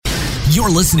You're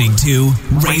listening to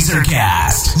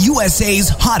RazorCast,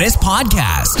 USA's hottest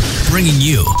podcast, bringing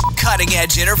you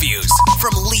cutting-edge interviews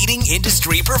from leading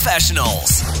industry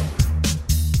professionals.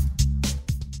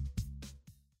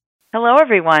 Hello,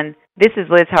 everyone. This is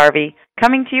Liz Harvey,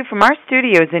 coming to you from our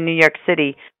studios in New York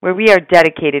City, where we are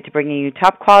dedicated to bringing you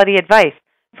top-quality advice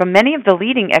from many of the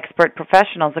leading expert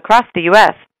professionals across the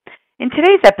U.S. In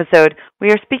today's episode,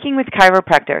 we are speaking with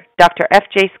chiropractor Dr.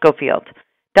 F.J. Schofield.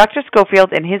 Dr.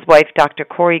 Schofield and his wife, Dr.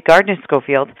 Corey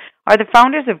Gardner-Schofield, are the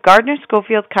founders of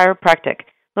Gardner-Schofield Chiropractic,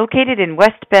 located in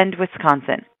West Bend,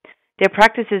 Wisconsin. Their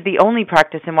practice is the only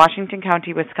practice in Washington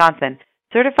County, Wisconsin,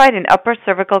 certified in upper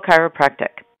cervical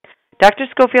chiropractic. Dr.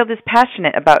 Schofield is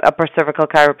passionate about upper cervical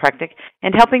chiropractic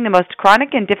and helping the most chronic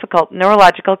and difficult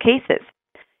neurological cases.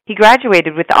 He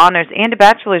graduated with honors and a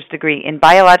bachelor's degree in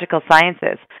biological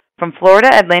sciences from Florida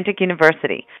Atlantic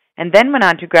University, and then went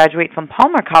on to graduate from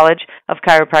Palmer College of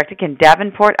Chiropractic in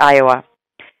Davenport, Iowa.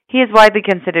 He is widely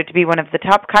considered to be one of the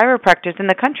top chiropractors in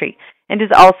the country and is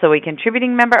also a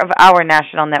contributing member of our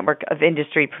national network of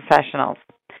industry professionals.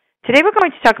 Today we're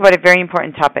going to talk about a very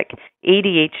important topic,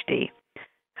 ADHD.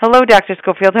 Hello, Dr.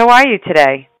 Schofield. How are you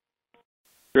today?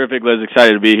 Terrific, Liz.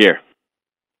 Excited to be here.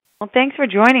 Well, thanks for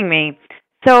joining me.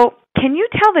 So, can you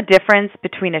tell the difference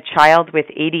between a child with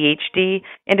ADHD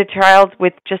and a child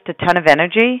with just a ton of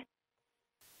energy?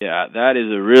 Yeah, that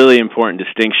is a really important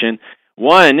distinction.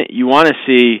 One, you want to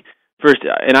see, first,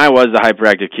 and I was a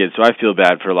hyperactive kid, so I feel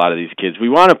bad for a lot of these kids. We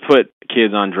want to put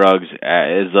kids on drugs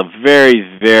as a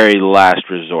very, very last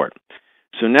resort.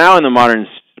 So now in the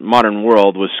modern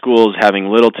world, with schools having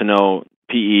little to no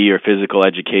PE or physical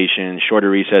education,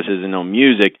 shorter recesses, and no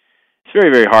music, it's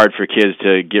very, very hard for kids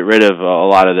to get rid of a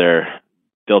lot of their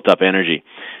built-up energy.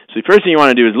 So the first thing you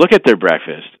want to do is look at their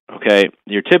breakfast, okay?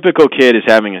 Your typical kid is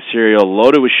having a cereal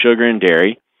loaded with sugar and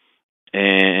dairy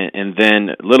and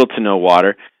then little to no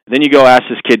water. Then you go ask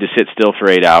this kid to sit still for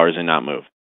 8 hours and not move.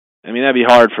 I mean, that'd be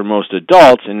hard for most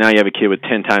adults, and now you have a kid with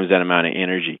 10 times that amount of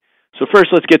energy. So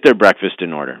first, let's get their breakfast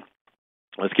in order.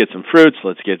 Let's get some fruits.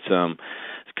 Let's get some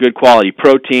good quality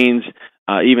proteins,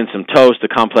 even some toast, a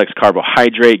complex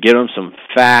carbohydrate. Get them some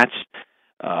fats.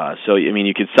 So, I mean,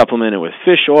 you could supplement it with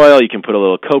fish oil. You can put a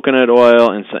little coconut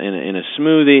oil in a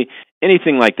smoothie,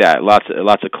 anything like that. Lots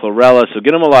of chlorella. So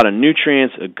get them a lot of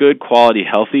nutrients, a good quality,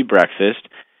 healthy breakfast.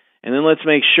 And then let's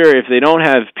make sure, if they don't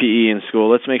have PE in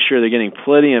school, let's make sure they're getting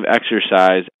plenty of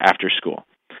exercise after school.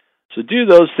 So do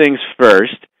those things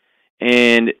first,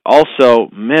 and also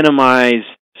minimize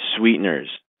sweeteners.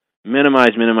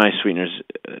 Minimize sweeteners.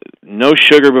 No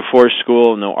sugar before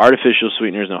school, no artificial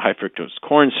sweeteners, no high fructose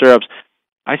corn syrups.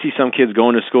 I see some kids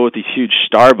going to school with these huge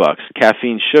Starbucks,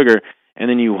 caffeine, sugar, and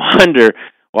then you wonder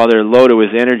while they're loaded with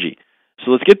energy.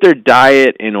 So let's get their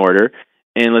diet in order,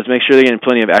 and let's make sure they're getting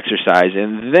plenty of exercise.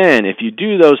 And then if you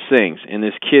do those things, and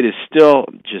this kid is still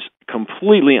just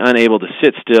completely unable to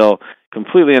sit still,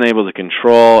 completely unable to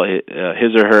control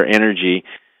his or her energy,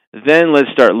 then let's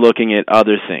start looking at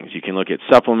other things. You can look at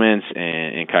supplements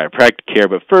and chiropractic care,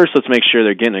 but first let's make sure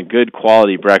they're getting a good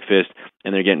quality breakfast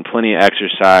and they're getting plenty of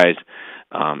exercise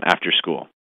after school.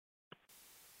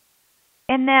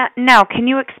 And now, can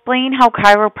you explain how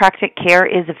chiropractic care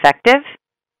is effective?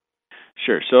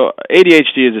 Sure. So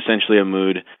ADHD is essentially a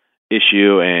mood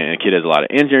issue, and a kid has a lot of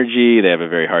energy. They have a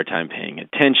very hard time paying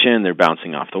attention. They're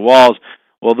bouncing off the walls.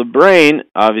 Well, the brain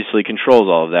obviously controls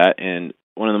all of that, and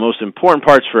one of the most important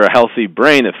parts for a healthy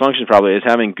brain that functions properly is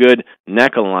having good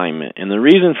neck alignment. And the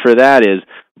reason for that is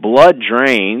blood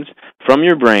drains from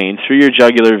your brain through your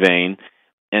jugular vein,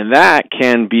 and that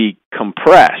can be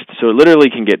compressed. So it literally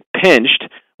can get pinched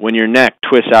when your neck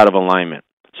twists out of alignment.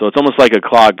 So it's almost like a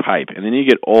clogged pipe. And then you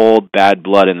get old, bad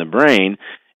blood in the brain,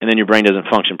 and then your brain doesn't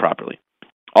function properly.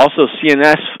 Also,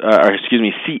 CSF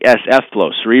flow,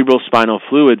 cerebral spinal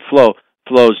fluid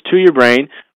flows to your brain,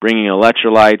 bringing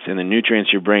electrolytes and the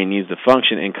nutrients your brain needs to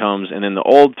function, and then the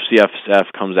old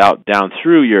CSF comes out down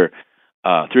through your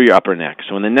upper neck.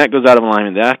 So when the neck goes out of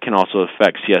alignment, that can also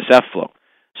affect CSF flow.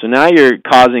 So now you're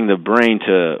causing the brain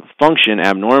to function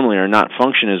abnormally or not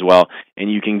function as well,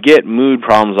 and you can get mood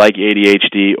problems like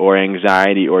ADHD or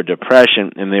anxiety or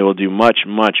depression, and they will do much,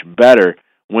 much better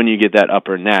when you get that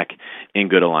upper neck in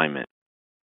good alignment.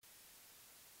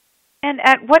 And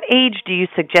at what age do you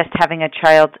suggest having a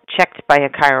child checked by a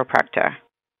chiropractor?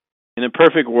 In a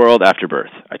perfect world, after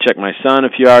birth. I checked my son a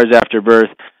few hours after birth.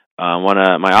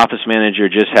 My office manager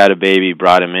just had a baby,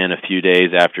 brought him in a few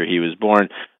days after he was born.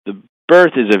 The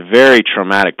birth is a very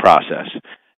traumatic process,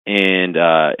 and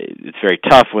it's very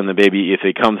tough when the baby, if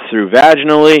they come through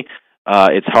vaginally,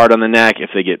 it's hard on the neck.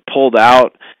 If they get pulled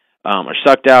out are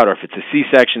sucked out, or if it's a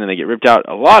C-section and they get ripped out,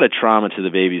 a lot of trauma to the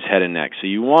baby's head and neck. So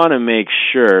you want to make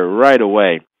sure right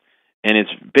away. And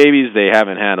it's babies, they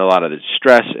haven't had a lot of the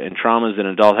stress and traumas that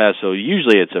an adult has, so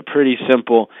usually it's a pretty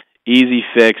simple, easy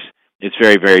fix. It's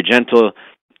very, very gentle.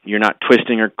 You're not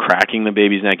twisting or cracking the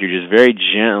baby's neck. You're just very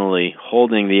gently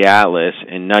holding the atlas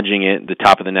and nudging it, the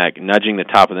top of the neck, nudging the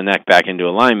top of the neck back into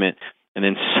alignment, and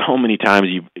then so many times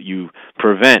you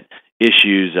prevent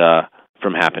issues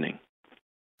from happening.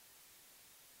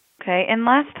 Okay, and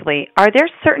lastly, are there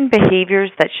certain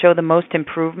behaviors that show the most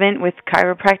improvement with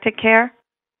chiropractic care?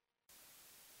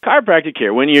 Chiropractic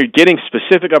care, when you're getting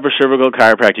specific upper cervical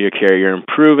chiropractic care, you're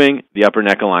improving the upper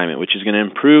neck alignment, which is going to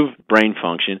improve brain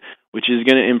function, which is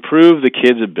going to improve the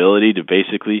kid's ability to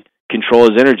basically control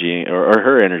his energy or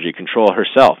her energy, control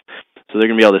herself. So they're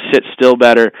going to be able to sit still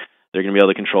better. They're going to be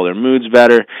able to control their moods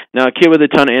better. Now, a kid with a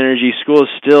ton of energy, school is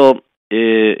still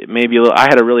maybe a little. I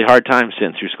had a really hard time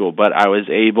sitting through school, but I was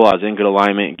in good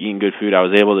alignment, eating good food. I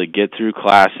was able to get through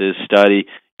classes, study,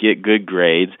 get good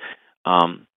grades.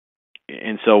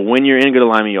 And so when you're in good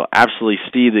alignment, you'll absolutely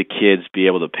see the kids be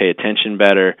able to pay attention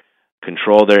better,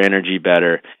 control their energy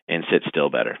better, and sit still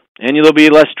better. And there'll be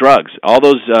less drugs. All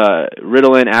those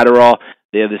Ritalin, Adderall,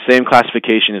 they have the same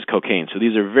classification as cocaine. So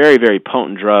these are very, very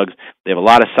potent drugs. They have a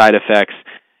lot of side effects.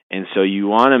 And so you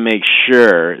want to make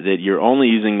sure that you're only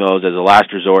using those as a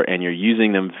last resort, and you're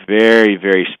using them very,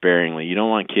 very sparingly. You don't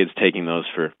want kids taking those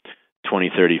for 20,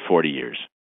 30, 40 years.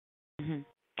 Mm-hmm.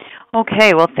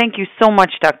 Okay, well, thank you so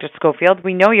much, Dr. Schofield.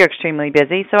 We know you're extremely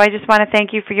busy, so I just want to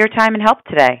thank you for your time and help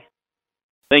today.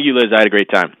 Thank you, Liz. I had a great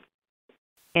time.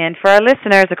 And for our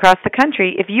listeners across the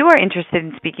country, if you are interested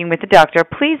in speaking with a doctor,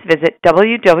 please visit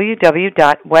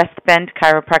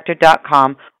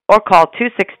www.westbendchiropractor.com or call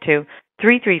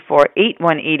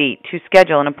 262-334-8188 to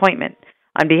schedule an appointment.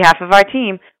 On behalf of our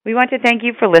team, we want to thank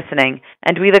you for listening,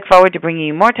 and we look forward to bringing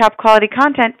you more top-quality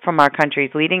content from our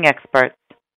country's leading experts.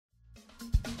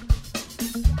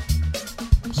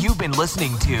 You've been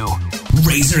listening to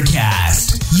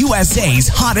Razorcast, USA's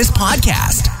hottest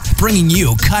podcast, bringing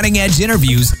you cutting-edge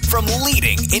interviews from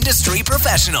leading industry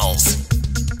professionals.